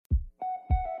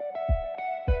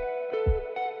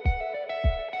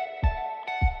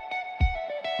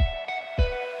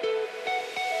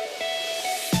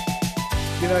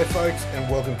G'day folks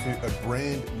and welcome to a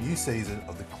brand new season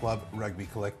of the Club Rugby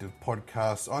Collective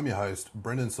podcast. I'm your host,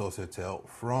 Brendan Sauce-Hertel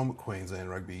from Queensland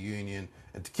Rugby Union,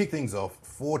 and to kick things off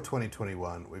for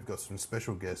 2021, we've got some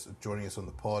special guests joining us on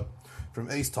the pod. From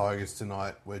East Tigers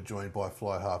tonight, we're joined by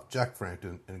fly half Jack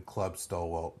Frampton and club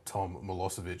stalwart Tom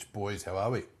Milosevic. Boys, how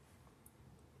are we?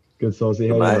 Good, Saucy.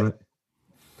 How are you, mate?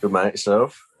 Good, mate.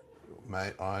 Yourself?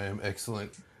 Mate, I am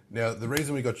excellent. Now, the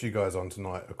reason we got you guys on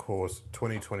tonight, of course,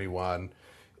 2021,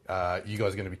 you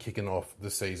guys are going to be kicking off the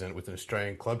season with an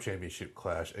Australian Club Championship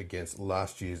clash against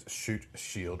last year's Shute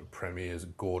Shield premiers,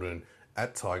 Gordon,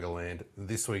 at Tigerland.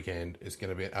 This weekend is going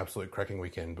to be an absolute cracking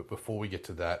weekend. But before we get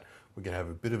to that, we're going to have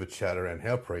a bit of a chat around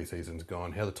how pre-season's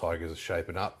gone, how the Tigers are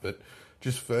shaping up. But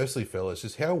just firstly, fellas,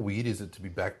 just how weird is it to be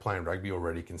back playing rugby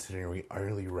already, considering we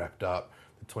only wrapped up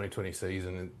the 2020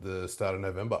 season at the start of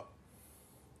November?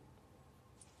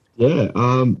 Yeah,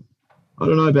 I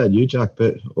don't know about you, Jack,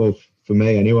 but or for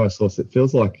me anyway, Sauce, it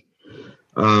feels like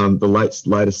the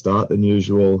later start than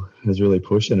usual has really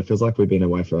pushed, and it feels like we've been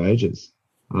away for ages.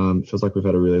 It feels like we've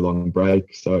had a really long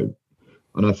break, so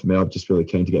I know for me, I'm just really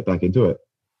keen to get back into it.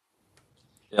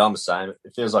 Yeah, I'm the same.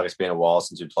 It feels like it's been a while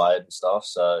since we played and stuff,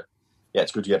 so yeah,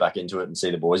 it's good to get back into it and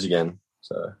see the boys again.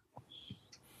 So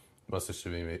must just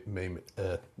be me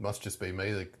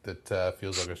that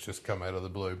feels like it's just come out of the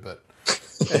blue, but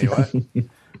anyway,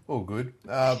 all good.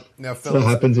 Now, fellas, what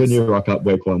happens when you rock up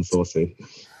week one, Saucy?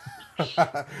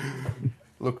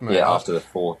 Look, mate. Yeah, after the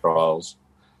 4 trials.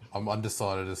 I'm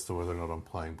undecided as to whether or not I'm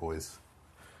playing, boys.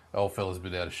 The old fella's a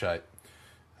bit out of shape.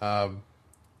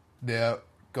 Now,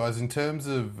 guys, in terms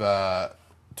of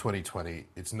 2020,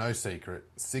 it's no secret.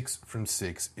 6 from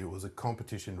 6. It was a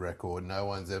competition record. No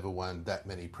one's ever won that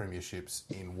many premierships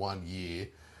in 1 year.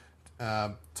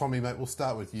 Tommy, mate, we'll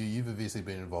start with you. You've obviously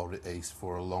been involved at East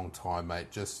for a long time,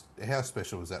 mate. Just how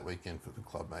special was that weekend for the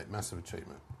club, mate? Massive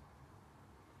achievement.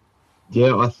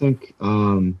 Yeah, I think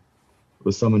it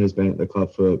was someone who's been at the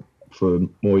club for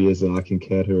more years than I can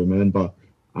care to remember.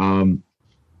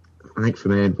 I think for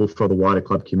me and for the wider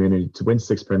club community, to win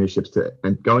 6 premierships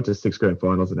and go into 6 grand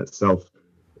finals in itself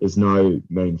is no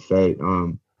mean feat.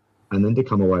 And then to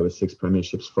come away with 6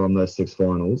 premierships from those 6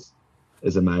 finals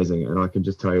is amazing. And I can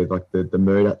just tell you, like, the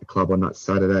mood at the club on that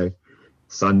Saturday,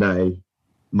 Sunday,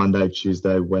 Monday,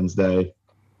 Tuesday, Wednesday,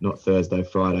 not Thursday,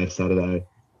 Friday, Saturday.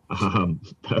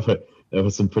 There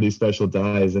were some pretty special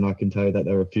days, and I can tell you that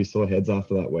there were a few sore heads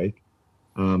after that week.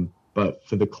 But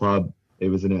for the club, it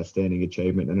was an outstanding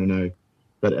achievement. And I know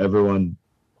that everyone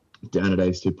down at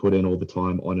East who put in all the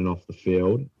time on and off the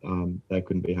field, they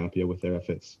couldn't be happier with their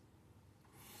efforts.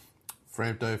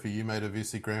 Frampto, for you, mate,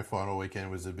 obviously grand final weekend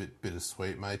was a bit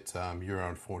bittersweet, mate. You were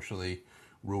unfortunately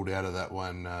ruled out of that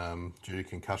one due to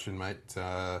concussion, mate.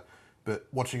 But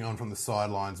watching on from the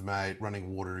sidelines, mate,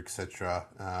 running water, etc.,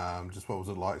 just what was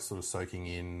it like sort of soaking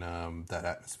in that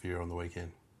atmosphere on the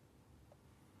weekend?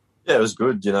 Yeah, it was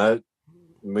good, you know.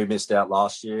 We missed out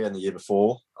last year and the year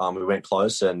before. We went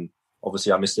close, and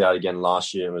obviously I missed out again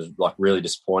last year. It was, like, really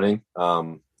disappointing.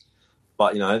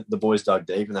 But, you know, the boys dug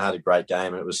deep and they had a great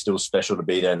game, and it was still special to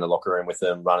be there in the locker room with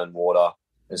them, running water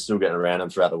and still getting around them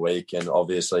throughout the week, and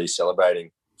obviously celebrating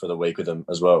for the week with them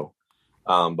as well.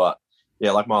 But,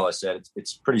 yeah, like Milo said,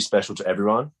 it's pretty special to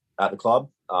everyone at the club.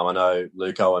 I know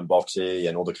Luco and Boxy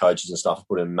and all the coaches and stuff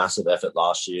put in massive effort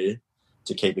last year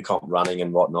to keep the comp running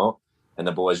and whatnot, and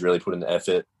the boys really put in the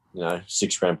effort. You know,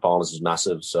 6 grand finals is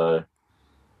massive. So,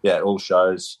 yeah, it all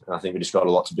shows, and I think we just got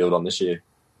a lot to build on this year.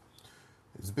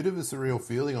 It was a bit of a surreal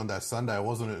feeling on that Sunday,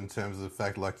 wasn't it, in terms of the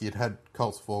fact, like, you'd had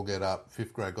Colts 4 get up,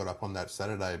 5th grade got up on that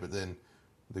Saturday, but then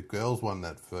the girls won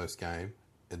that first game,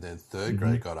 and then 3rd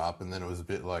grade got up, and then it was a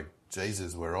bit like,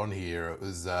 Jesus, we're on here. It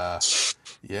was,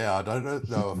 yeah, I don't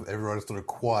know if everyone sort of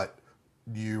quite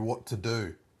knew what to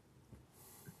do.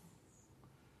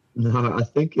 No, I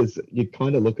think you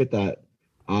kind of look at that.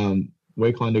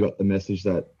 We kind of got the message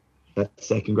that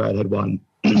 2nd grade had won,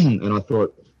 and I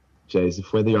thought, geez,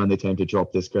 if we're the only team to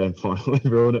drop this grand final and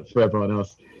ruin it for everyone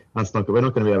else, that's not good. We're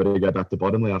not going to be able to go back to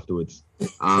Bottomley afterwards.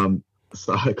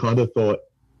 So I kind of thought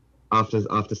after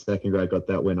 2nd grade got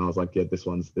that win, I was like, yeah, this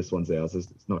one's ours. It's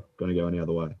not going to go any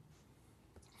other way.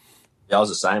 Yeah, I was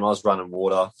the same. I was running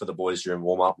water for the boys during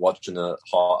warm-up, watching the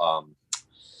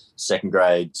 2nd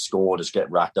grade score just get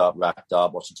racked up,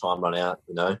 watch the time run out,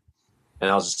 you know. And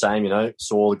I was the same, you know,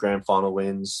 saw the grand final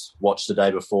wins, watched the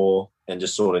day before, and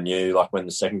just sort of knew, like, when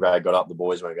the 2nd grade got up, the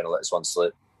boys weren't going to let this one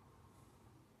slip.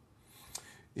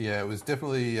 Yeah, it was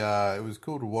definitely it was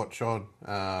cool to watch on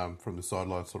from the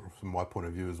sidelines, sort of from my point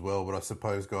of view as well. But I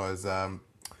suppose, guys, the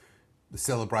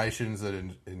celebrations that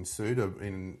ensued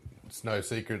in it's no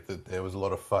secret that there was a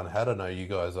lot of fun had. I know you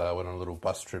guys went on a little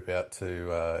bus trip out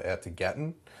to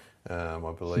Gatton. I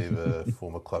believe a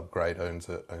former club great owns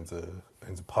a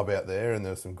pub out there, and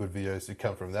there's some good videos that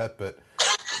come from that. But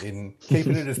in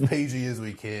keeping it as PG as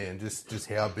we can, just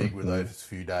how big were those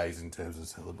few days in terms of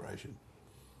celebration?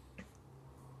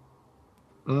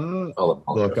 Look,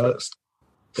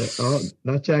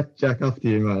 not Jack after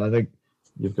you, mate. I think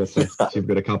you've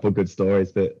got a couple of good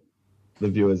stories that the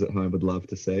viewers at home would love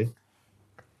to see.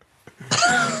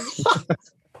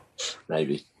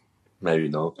 Maybe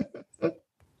not.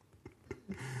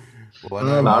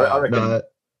 Well, I reckon.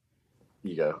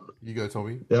 You go,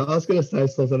 Tommy. Yeah, I was going to say,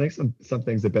 so I think some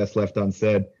things are best left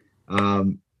unsaid.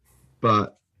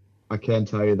 But I can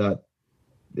tell you that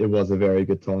it was a very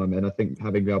good time, and I think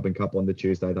having Melbourne Cup on the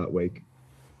Tuesday that week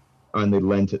only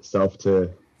lent itself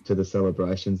to the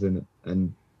celebrations, and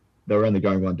they were only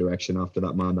going one direction after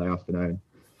that Monday afternoon,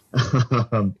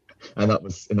 and that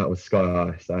was sky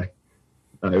high. So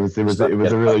it was a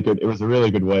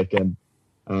really good week, and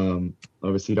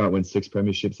obviously you don't win 6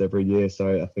 premierships every year,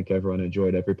 so I think everyone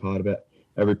enjoyed every part of that.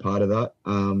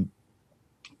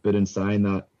 But in saying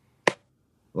that,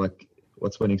 like,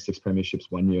 what's winning 6 premierships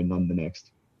one year and none the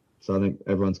next? So I think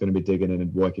everyone's going to be digging in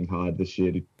and working hard this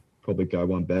year to probably go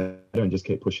one better and just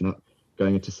keep pushing up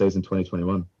going into season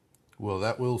 2021. Well,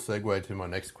 that will segue to my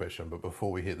next question, but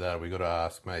before we hit that, we got to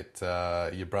ask, mate,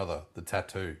 your brother, the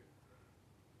tattoo.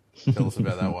 Tell us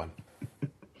about that one.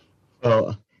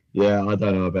 Well, yeah, I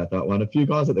don't know about that one. A few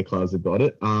guys at the clubs have got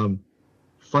it.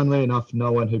 Funnily enough,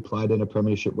 no one who played in a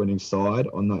premiership winning side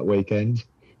on that weekend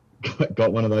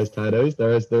got one of those tattoos.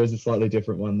 There is a slightly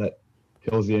different one that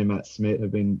Hilsey and Matt Smith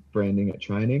have been branding at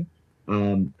training.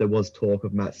 There was talk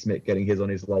of Matt Smith getting his on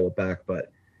his lower back,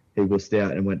 but he wussed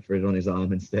out and went for it on his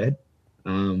arm instead.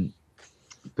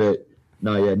 But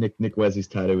no, yeah, Nick wears his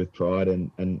tattoo with pride,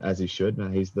 and as he should. Now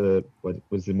he's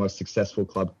was the most successful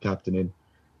club captain in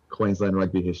Queensland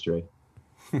rugby history.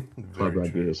 Club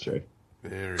rugby history.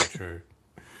 Very true.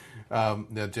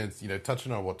 Now, gents,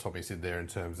 touching on what Tommy said there in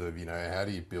terms of, how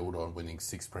do you build on winning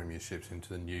 6 premierships into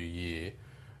the new year?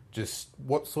 Just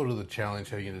what sort of the challenge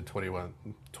heading into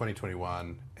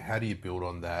 2021? How do you build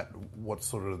on that? What's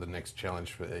sort of the next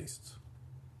challenge for Easts?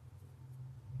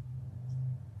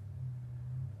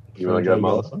 You want to go,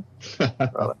 Marlon?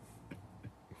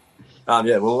 Right.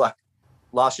 Yeah, well,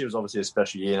 last year was obviously a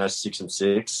special year, 6 and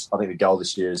 6. I think the goal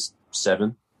this year is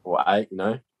 7 or 8,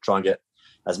 try and get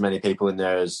as many people in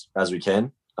there as we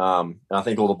can. And I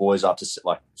think all the boys up to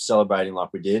celebrating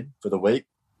like we did for the week.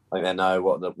 I think they know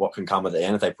what can come at the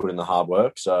end if they put in the hard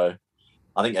work. So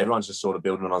I think everyone's just sort of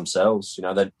building on themselves.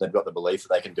 They've got the belief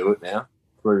that they can do it now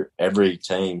through every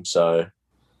team. So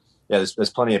yeah,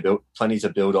 there's plenty to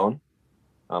build on.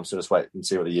 So just wait and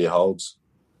see what the year holds.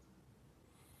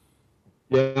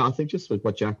 Yeah, I think just with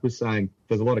what Jack was saying,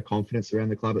 there's a lot of confidence around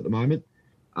the club at the moment,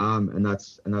 and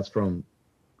that's from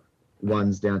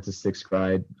 1s down to 6th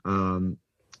grade,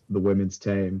 the women's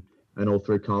team, and all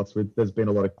through Colts. There's been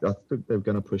a lot of. I think they're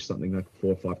going to push something like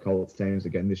 4 or 5 Colts teams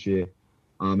again this year,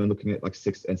 and looking at like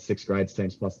 6th grade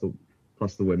teams plus the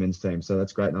women's team. So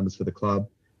that's great numbers for the club,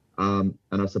 and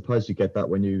I suppose you get that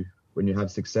when you have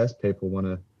success, people want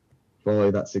to follow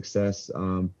that success.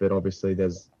 But obviously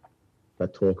there's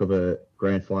that talk of a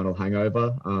grand final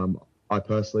hangover. I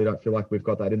personally don't feel like we've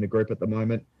got that in the group at the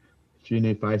moment. A few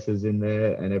new faces in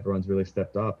there, and everyone's really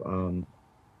stepped up. So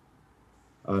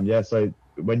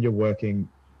when you're working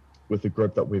with the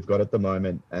group that we've got at the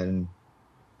moment, and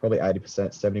probably 80%,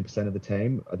 70% of the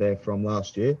team are there from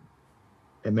last year,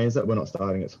 it means that we're not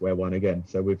starting at square one again.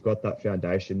 So we've got that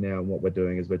foundation now, and what we're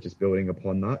doing is we're just building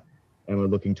upon that, and we're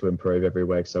looking to improve every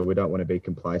week. So we don't want to be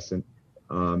complacent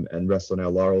and rest on our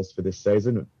laurels for this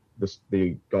season.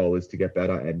 The goal is to get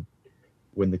better and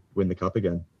win the cup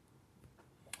again.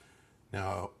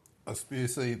 Now,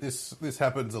 obviously, this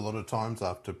happens a lot of times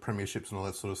after premierships and all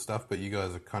that sort of stuff, but you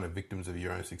guys are kind of victims of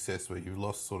your own success where you've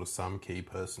lost sort of some key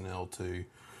personnel to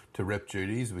rep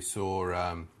duties. We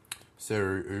saw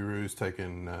Sarah Uru's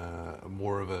taken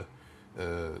more of a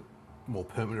more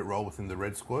permanent role within the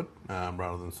red squad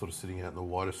rather than sort of sitting out in the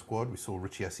wider squad. We saw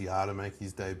Richie Asiata make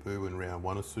his debut in round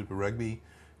 1 of Super Rugby,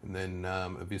 and then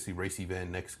obviously Reece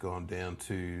Van Neck's gone down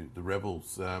to the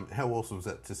Rebels. How awesome was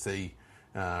that to see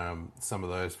some of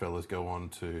those fellas go on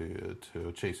to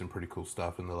achieve some pretty cool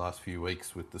stuff in the last few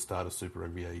weeks with the start of Super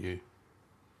Rugby AU?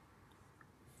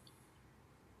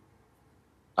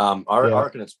 I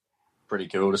reckon it's pretty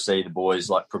cool to see the boys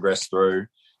progress through,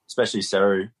 especially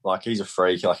Seru. He's a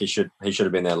freak. He should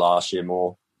have been there last year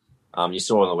more. You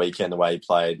saw on the weekend the way he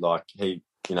played.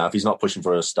 If he's not pushing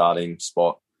for a starting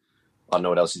spot, I don't know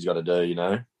what else he's got to do,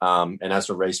 And as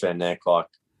for Reece Van Neck, like,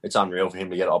 it's unreal for him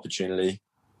to get an opportunity.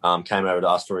 Came over to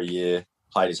us for a year,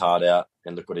 played his heart out,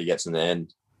 and look what he gets in the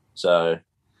end. So,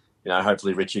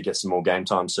 hopefully Richie gets some more game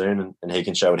time soon and he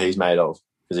can show what he's made of,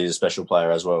 because he's a special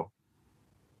player as well.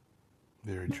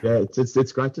 Very true. Yeah,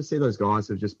 it's great to see those guys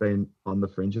who've just been on the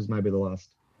fringes maybe the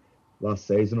last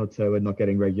season or two and not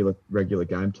getting regular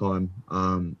game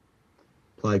time.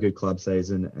 Play a good club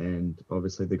season, and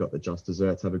obviously they got the just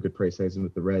desserts, have a good preseason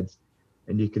with the Reds,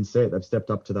 and you can see it. They've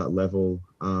stepped up to that level,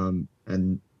 and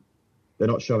they're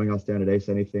not showing us down at East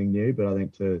anything new, but I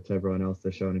think to everyone else,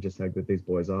 they're showing just how good these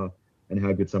boys are and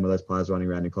how good some of those players running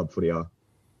around in club footy are.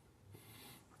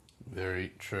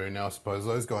 Very true. Now, I suppose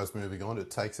those guys moving on,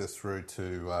 it takes us through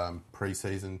to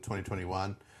pre-season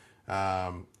 2021.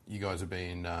 You guys have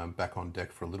been back on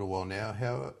deck for a little while now.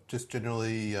 How, just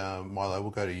generally, Milo,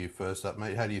 we'll go to you first up,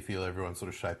 mate. How do you feel everyone's sort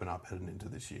of shaping up heading into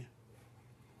this year?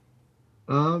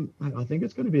 I think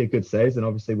it's going to be a good season.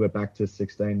 Obviously, we're back to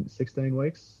 16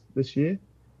 weeks this year.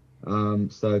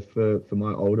 So for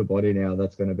my older body now,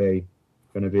 that's going to be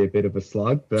a bit of a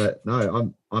slug. But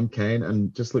no, I'm keen,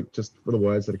 and just for the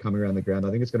words that are coming around the ground, I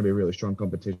think it's going to be a really strong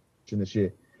competition this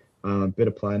year. Bit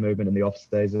of player movement in the off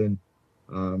season.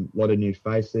 A lot of new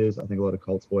faces. I think a lot of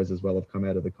Colts boys as well have come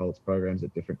out of the Colts programs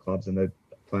at different clubs, and they're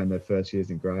playing their first years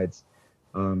in grades.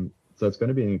 So it's going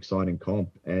to be an exciting comp.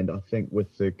 And I think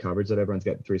with the coverage that everyone's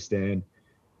getting through Stan,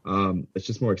 it's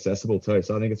just more accessible too.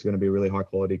 So I think it's going to be a really high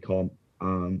quality comp,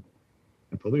 and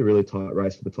probably a really tight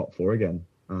race for the top four again.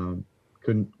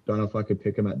 Don't know if I could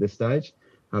pick them at this stage,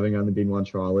 having only been one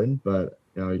trial in, but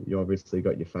you obviously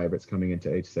got your favourites coming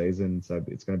into each season. So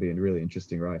it's going to be a really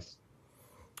interesting race.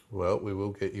 Well, we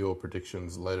will get your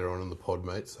predictions later on in the pod,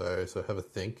 mate, so have a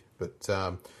think. But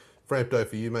Frampto,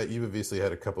 for you, mate, you've obviously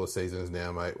had a couple of seasons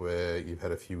now, mate, where you've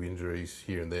had a few injuries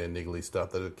here and there, niggly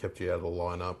stuff that have kept you out of the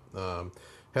lineup.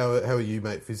 How are you,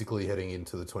 mate, physically heading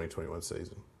into the 2021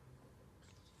 season?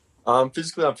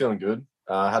 Physically, I'm feeling good.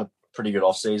 I had a pretty good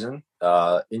off-season.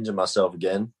 Injured myself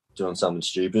again, doing something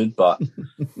stupid, but,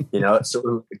 it sort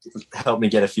of helped me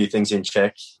get a few things in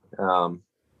check.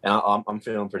 And I'm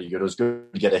feeling pretty good. It was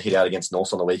good to get a hit out against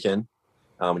North on the weekend.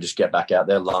 And just get back out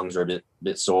there. Lungs are a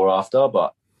bit sore after,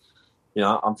 but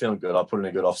I'm feeling good. I put in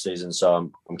a good off season,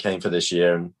 so I'm keen for this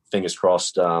year. And fingers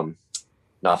crossed,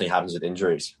 nothing happens with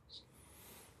injuries.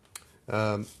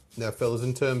 Now, fellas,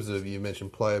 in terms of, you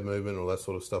mentioned player movement, all that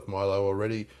sort of stuff, Milo,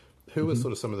 already. Who are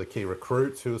sort of some of the key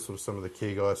recruits? Who are sort of some of the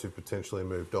key guys who potentially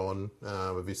moved on?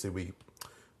 Obviously,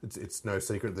 It's no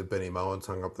secret that Benny Mullins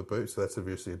hung up the boot, so that's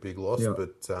obviously a big loss. Yeah.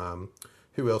 But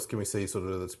who else can we see sort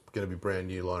of that's going to be brand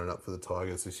new lining up for the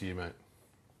Tigers this year, mate?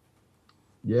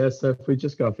 Yeah, so if we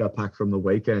just go off our pack from the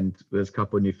weekend, there's a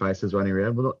couple of new faces running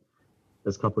around.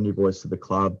 There's a couple of new boys to the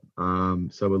club.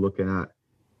 So we're looking at,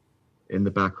 in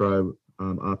the back row,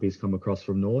 RP's come across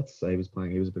from North. So he was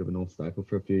a bit of a North staple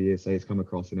for a few years. So he's come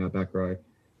across in our back row.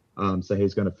 So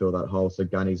he's going to fill that hole. So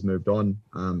Gunny's moved on.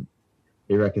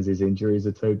 He reckons his injuries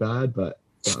are too bad, but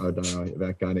I don't know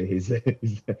about Gunny. He's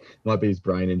might be his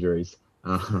brain injuries.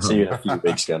 See you in a few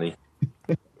weeks, Gunny.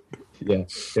 Yeah,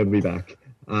 he'll be back.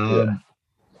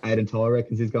 Aiden Tyler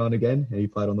reckons he's going again. He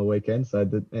played on the weekend, so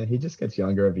he just gets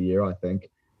younger every year, I think.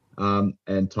 And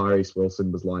Tyrese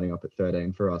Wilson was lining up at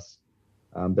 13 for us.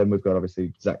 Then we've got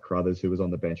obviously Zach Crothers, who was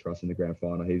on the bench for us in the grand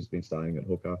final. He's been starting at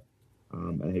hooker,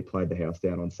 and he played the house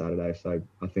down on Saturday. So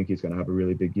I think he's going to have a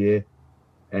really big year.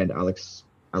 And Alex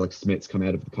Smith's come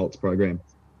out of the Colts program,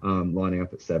 lining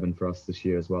up at 7 for us this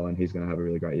year as well, and he's going to have a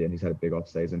really great year. And he's had a big off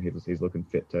season. He's looking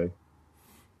fit too.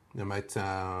 Now, mate,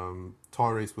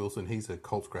 Tyrese Wilson, he's a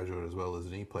Colts graduate as well,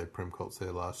 isn't he? He played Prem Colts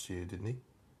there last year, didn't he?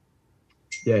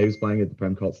 Yeah, he was playing at the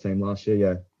Prem Colts team last year.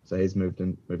 Yeah, so he's moved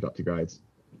up to grades.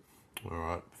 All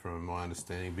right, from my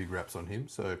understanding, big raps on him.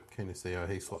 So keen to see how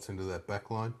he slots into that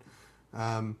back line.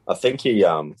 I think he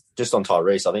just on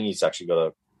Tyrese, I think he's actually got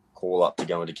a call up to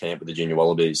go into camp with the Junior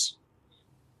Wallabies.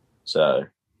 So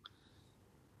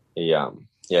he's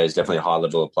definitely a high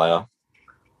level of player,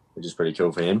 which is pretty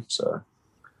cool for him. So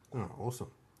awesome.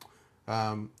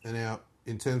 And now,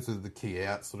 in terms of the key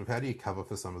outs, sort of how do you cover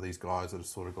for some of these guys that have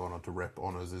sort of gone on to rep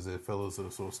honours? Is there fellas that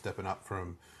are sort of stepping up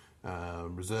from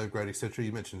reserve grade, etc.?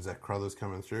 You mentioned Zach Crothers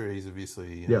coming through. He's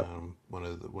obviously one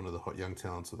of the hot young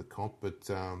talents of the comp. But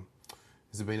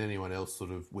has there been anyone else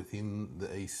sort of within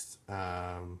the East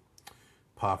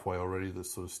pathway already that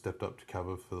sort of stepped up to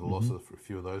cover for the loss of a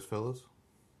few of those fellas?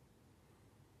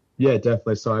 Yeah,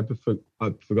 definitely. So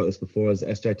I forgot this before. As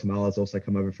SJ Tamala's also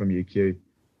come over from UQ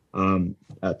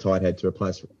at tight head to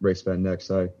replace Reece Van Neck.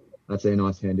 So that's a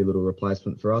nice, handy little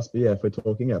replacement for us. But yeah, if we're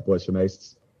talking about boys from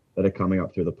East that are coming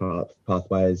up through the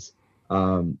pathways,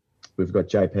 We've got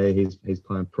JP. He's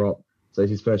playing prop. So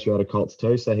it's his first year out of Colts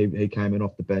too. So he came in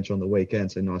off the bench on the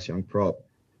weekend. So nice young prop.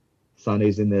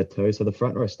 Sonny's in there too. So the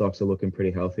front row stocks are looking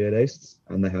pretty healthy at Easts,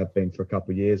 and they have been for a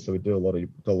couple of years. So we do a lot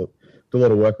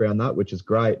of work around that, which is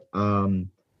great.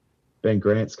 Ben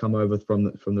Grant's come over from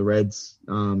the Reds.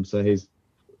 So he's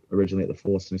originally at the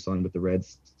Force and he signed with the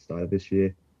Reds started this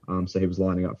year. So he was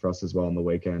lining up for us as well on the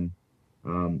weekend.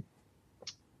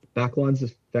 Backline's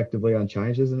effectively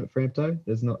unchanged, isn't it, Frampto?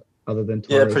 There's not, other than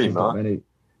Tyrese, pretty much. Many.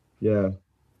 Yeah.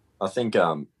 I think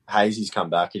Hazy's come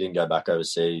back. He didn't go back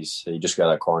overseas. He just got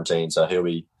out of quarantine, so he'll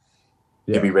be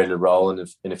ready to roll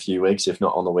in a few weeks, if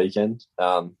not on the weekend.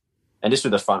 And just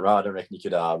with the front row, I don't reckon you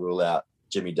could rule out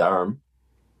Jimmy Durham.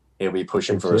 He'll be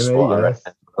pushing for a spot.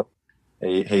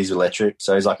 Yes. He's electric,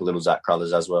 so he's like a little Zach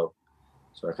Crothers as well.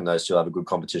 So I reckon those two have a good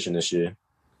competition this year.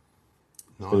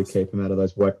 Nice. Really keep him out of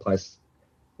those workplace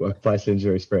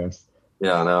injuries, Frams.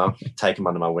 Yeah, I know. Take him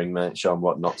under my wing, mate. Show him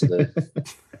what not to do.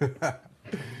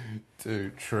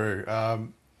 Too true.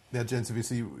 Now, gents,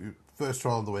 obviously, first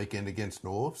trial of the weekend against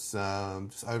Norths.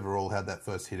 Just overall, how'd that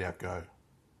first hit out go?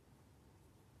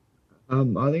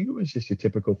 I think it was just your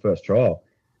typical first trial.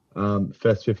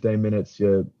 First 15 minutes,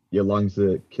 your lungs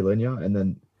are killing you, and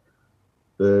then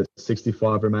the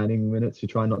 65 remaining minutes, you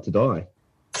try not to die.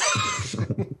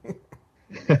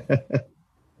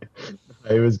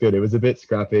 It was good. It was a bit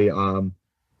scrappy.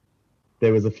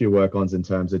 There was a few work-ons in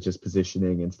terms of just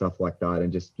positioning and stuff like that,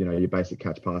 and just, your basic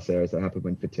catch-pass errors that happen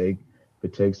when fatigue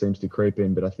seems to creep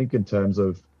in. But I think in terms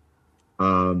of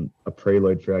a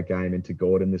prelude for our game into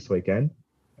Gordon this weekend,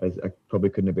 I probably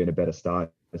couldn't have been a better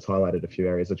start. It's highlighted a few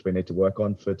areas which we need to work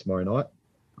on for tomorrow night,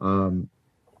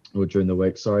 or during the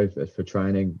week. Sorry for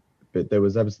training, but there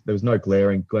was no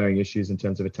glaring issues in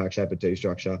terms of attack shape or D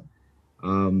structure.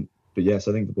 But yes,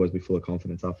 I think the boys will be full of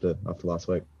confidence after last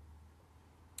week.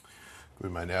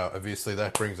 Good, mate. Now, obviously,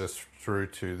 that brings us through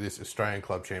to this Australian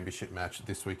Club Championship match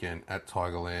this weekend at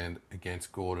Tigerland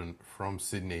against Gordon from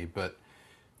Sydney. But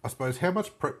I suppose, how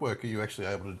much prep work are you actually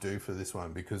able to do for this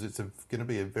one? Because it's going to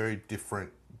be a very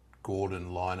different Gordon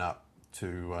lineup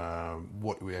to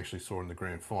what we actually saw in the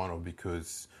grand final,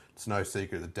 because it's no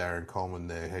secret that Darren Coleman,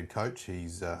 their head coach,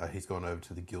 he's gone over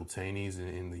to the Giltinis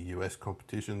in the US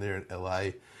competition there in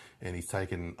LA, and he's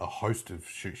taken a host of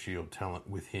Shoot Shield talent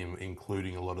with him,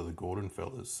 including a lot of the Gordon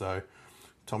fellas. So,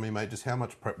 Tommy, mate, just how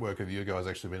much prep work have you guys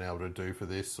actually been able to do for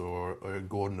this, or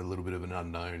Gordon a little bit of an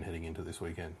unknown heading into this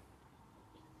weekend?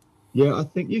 Yeah, I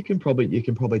think you can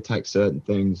probably take certain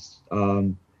things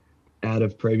out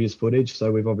of previous footage.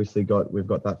 So we've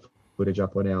got that footage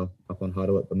up on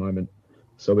Huddle at the moment,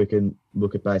 so we can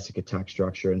look at basic attack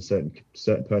structure and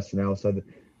certain personnel. So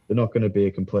they're not going to be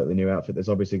a completely new outfit. There's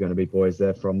obviously going to be boys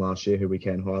there from last year who we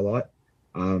can highlight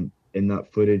in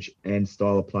that footage, and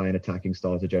style of play and attacking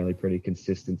styles are generally pretty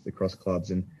consistent across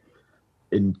clubs and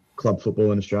in club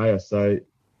football in Australia. So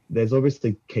there's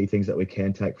obviously key things that we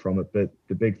can take from it, but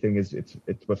the big thing is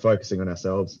we're focusing on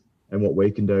ourselves and what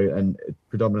we can do, and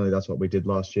predominantly that's what we did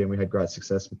last year, and we had great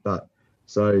success with that.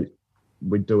 So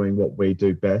we're doing what we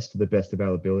do best to the best of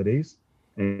our abilities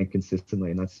and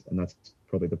consistently, and that's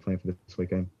probably the plan for this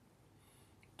weekend.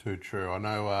 Too true. I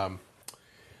know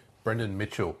Brendan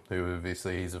Mitchell, who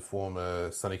obviously he's a former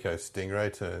Sunny Coast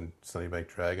Stingray turned Sunnybank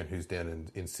Dragon, who's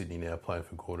down in Sydney now playing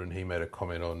for Gordon. He made a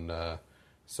comment on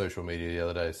social media the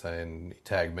other day saying, he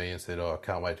tagged me and said, I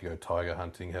can't wait to go tiger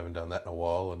hunting, haven't done that in a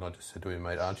while. And I just said to him,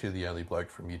 mate, aren't you the only bloke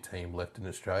from your team left in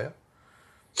Australia?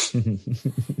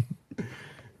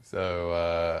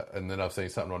 So, and then I've seen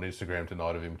something on Instagram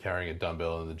tonight of him carrying a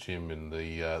dumbbell in the gym, and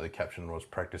the caption was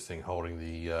practicing holding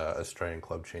the Australian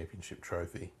Club Championship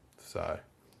trophy. So,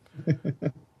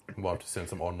 might have to send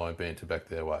some online banter back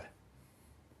their way.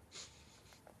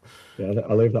 Yeah,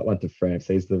 I'll leave that one to France.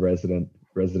 He's the resident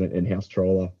in-house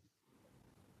troller.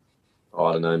 Oh,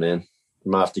 I don't know, man.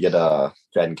 You might have to get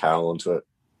Jaden Carroll onto it.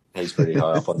 He's pretty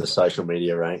high up on the social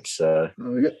media ranks. So.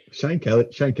 We got Shane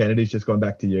Kennedy's just gone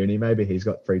back to uni. Maybe he's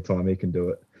got free time. He can do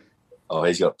it. Oh,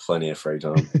 he's got plenty of free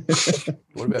time.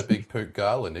 What about Big Pook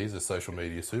Garland? He's a social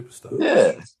media superstar.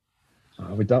 Yeah.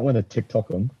 We don't want to TikTok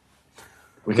him.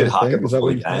 We could hack it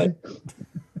before the game.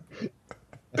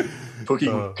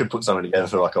 Pookie could put something together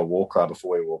for like a war cry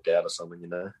before we walk out or something, you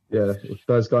know? Yeah, if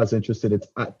those guys are interested, it's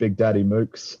at Big Daddy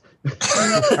Mooks.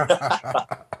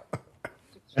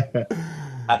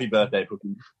 Happy birthday,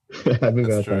 Pookie. Happy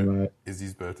birthday, mate. Is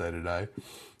his birthday today.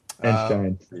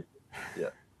 And Shane. Yeah.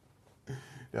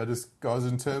 Yeah, just, guys,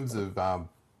 in terms of,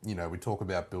 we talk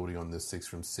about building on this 6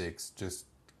 from 6, just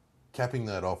capping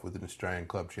that off with an Australian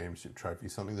Club Championship trophy,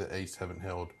 something that East haven't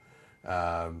held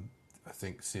I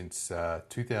think since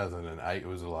 2008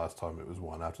 was the last time it was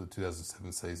won. After the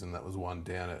 2007 season, that was won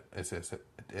down at SFS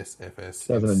in 2009,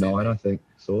 Sydney. I think.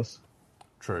 Source.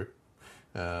 True.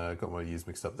 Got my years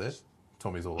mixed up there.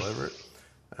 Tommy's all over it.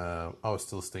 I was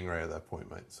still a Stingray at that point,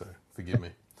 mate, so forgive me.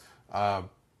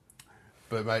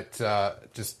 But, mate,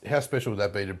 just how special would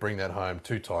that be to bring that home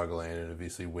to Tigerland and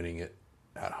obviously winning it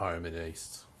at home in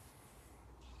East?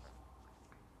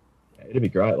 Yeah, it'd be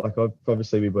great. Like,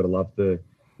 obviously, we would have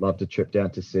loved a trip down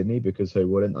to Sydney, because who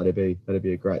wouldn't? That'd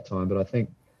be a great time. But I think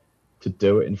to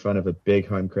do it in front of a big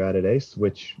home crowd at East,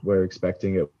 which we're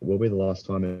expecting it will be the last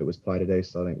time it was played at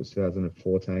East. I think it was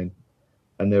 2014.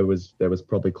 And there was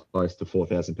probably close to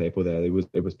 4,000 people there.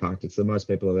 It was packed. It's the most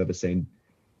people I've ever seen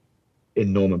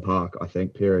in Norman Park, I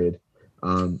think. Period.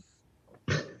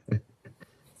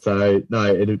 So no,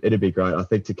 it'd be great. I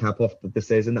think to cap off the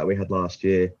season that we had last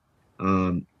year,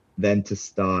 then to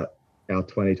start our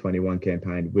 2021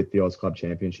 campaign with the Oz Club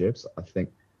Championships, I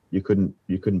think you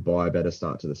couldn't buy a better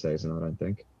start to the season. I don't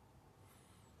think.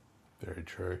 Very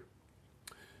true.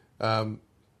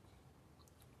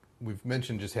 We've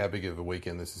mentioned just how big of a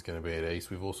weekend this is going to be at East.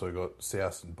 We've also got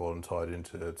South and Bottom tied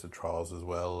into trials as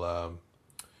well.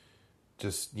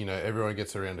 Just, everyone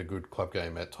gets around a good club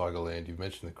game at Tigerland. You've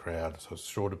mentioned the crowd, so it's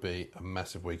sure to be a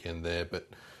massive weekend there. But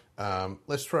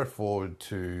let's throw forward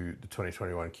to the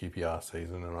 2021 QPR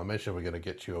season. And I mentioned we're going to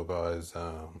get your guys'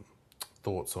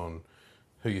 thoughts on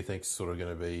who you think is sort of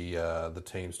going to be the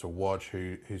teams to watch,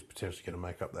 who's potentially going to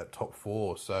make up that top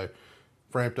four. So,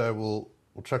 Frampto, we'll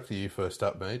chuck to you first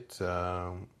up, mate.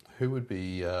 Who would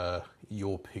be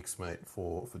your picks, mate,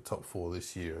 for top four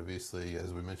this year? Obviously,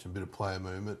 as we mentioned, a bit of player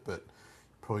movement, but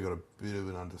probably got a bit of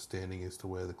an understanding as to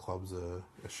where the clubs are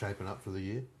shaping up for the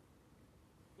year.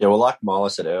 Yeah, well, like Milo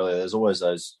said earlier, there's always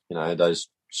those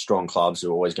strong clubs who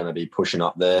are always going to be pushing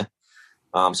up there.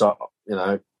 So,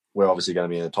 we're obviously going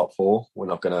to be in the top four. We're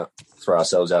not going to throw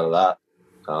ourselves out of that.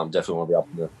 Definitely want to be up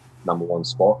in the number one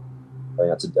spot. I think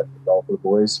that's a definite goal for the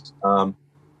boys. I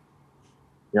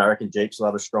reckon Jeeps will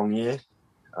have a strong year,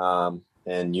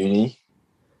 and Uni.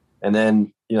 And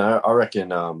then, I reckon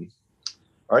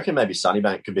maybe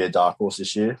Sunnybank could be a dark horse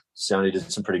this year. Sunny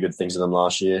did some pretty good things with them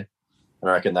last year. And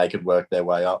I reckon they could work their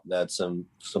way up. They had some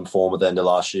form at the end of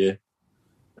last year.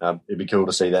 It'd be cool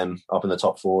to see them up in the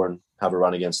top four and have a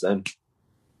run against them.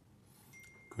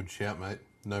 Good shout, mate.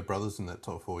 No brothers in that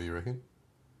top four, you reckon?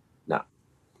 No.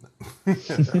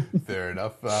 Fair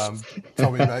enough.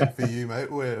 Tommy, mate, for you, mate,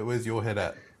 where's your head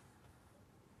at?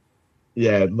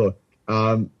 Yeah, look,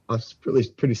 I was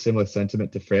pretty similar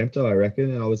sentiment to Frampton, I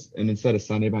reckon. And instead of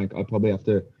Sunnybank, I'd probably have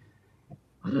to,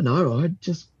 I don't know,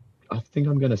 I think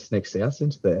I'm going to sneak South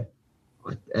into there.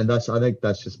 I think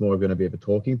that's just more going to be of a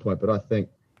talking point, but I think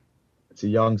it's a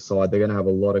young side. They're going to have a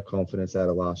lot of confidence out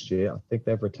of last year. I think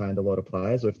they've retained a lot of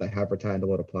players, or if they have retained a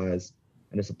lot of players,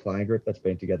 and it's a playing group that's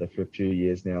been together for a few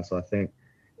years now. So I think,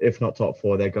 if not top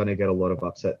four, they're going to get a lot of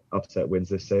upset wins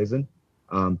this season.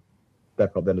 They're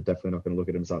definitely not going to look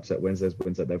at them as upset wins. There's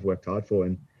wins that they've worked hard for,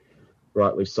 and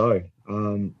rightly so.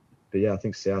 But yeah, I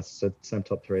think South, so same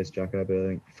top three as Jacko, but I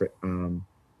think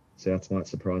South might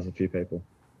surprise a few people.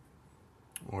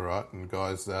 All right, and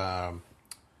guys,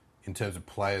 in terms of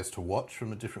players to watch from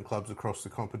the different clubs across the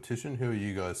competition, who are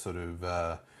you guys sort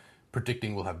of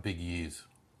predicting will have big years?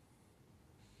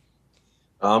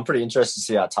 I'm pretty interested to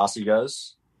see how Tussie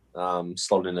goes,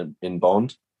 slotted in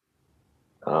Bond.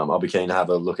 I'll be keen to have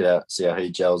a look at it, see how he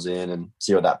gels in and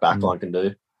see what that backline can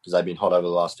do, because they've been hot over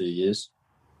the last few years,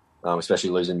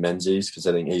 especially losing Menzies, because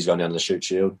I think he's gone down to the shoot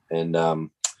shield, and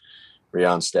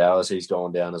Rian Stowers, he's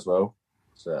gone down as well.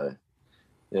 So,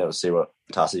 yeah, we'll see what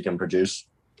Tussie can produce.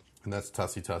 And that's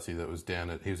Tussie that was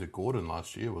down he was at Gordon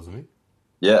last year, wasn't he?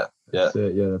 Yeah. That's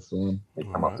it, yeah, that's the one. He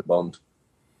come up to Bond.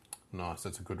 Nice,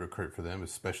 that's a good recruit for them,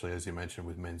 especially as you mentioned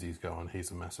with Menzies going. He's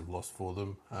a massive loss for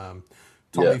them.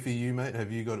 Tommy, for you, mate,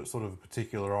 have you got sort of a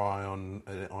particular eye on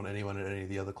anyone at any of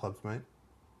the other clubs, mate?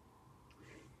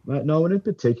 No one in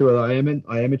particular. I am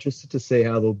interested to see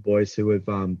how the boys who have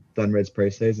done Reds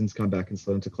pre-seasons come back and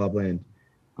slot into Clubland.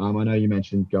 I know you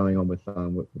mentioned going on with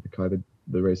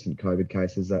the recent COVID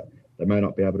cases that they may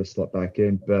not be able to slot back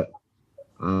in, but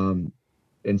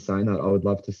in saying that, I would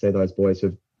love to see those boys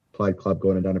who've played club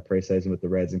gone and done a pre-season with the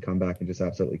Reds and come back and just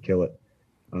absolutely kill it,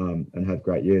 and have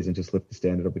great years and just lift the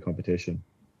standard of the competition.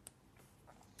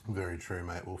 Very true,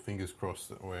 mate. Well, fingers crossed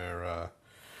that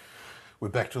we're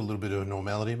back to a little bit of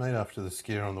normality, mate, after the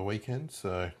scare on the weekend.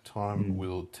 So time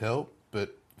will tell.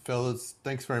 But fellas,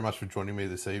 thanks very much for joining me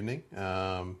this evening.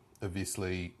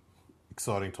 Obviously,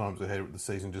 exciting times ahead with the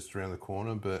season just around the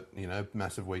corner, but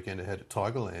massive weekend ahead at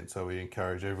Tigerland. So we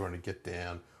encourage everyone to get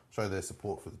down show their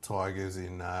support for the Tigers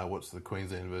in what's the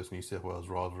Queensland versus New South Wales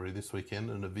rivalry this weekend.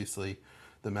 And obviously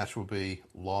the match will be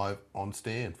live on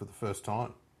Stan for the first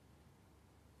time.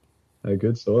 Oh,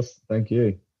 good sauce. Thank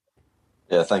you.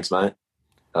 Yeah, thanks, mate.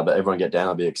 But everyone get down.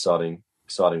 It'll be exciting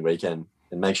weekend.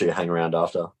 And make sure you hang around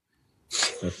after.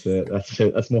 That's it.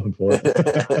 That's more important.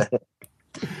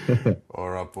 All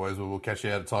right, boys. Well, we'll catch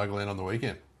you out at Tigerland on the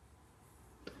weekend.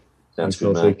 Sounds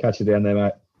good, man. Catch you down there,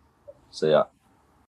 mate. See ya.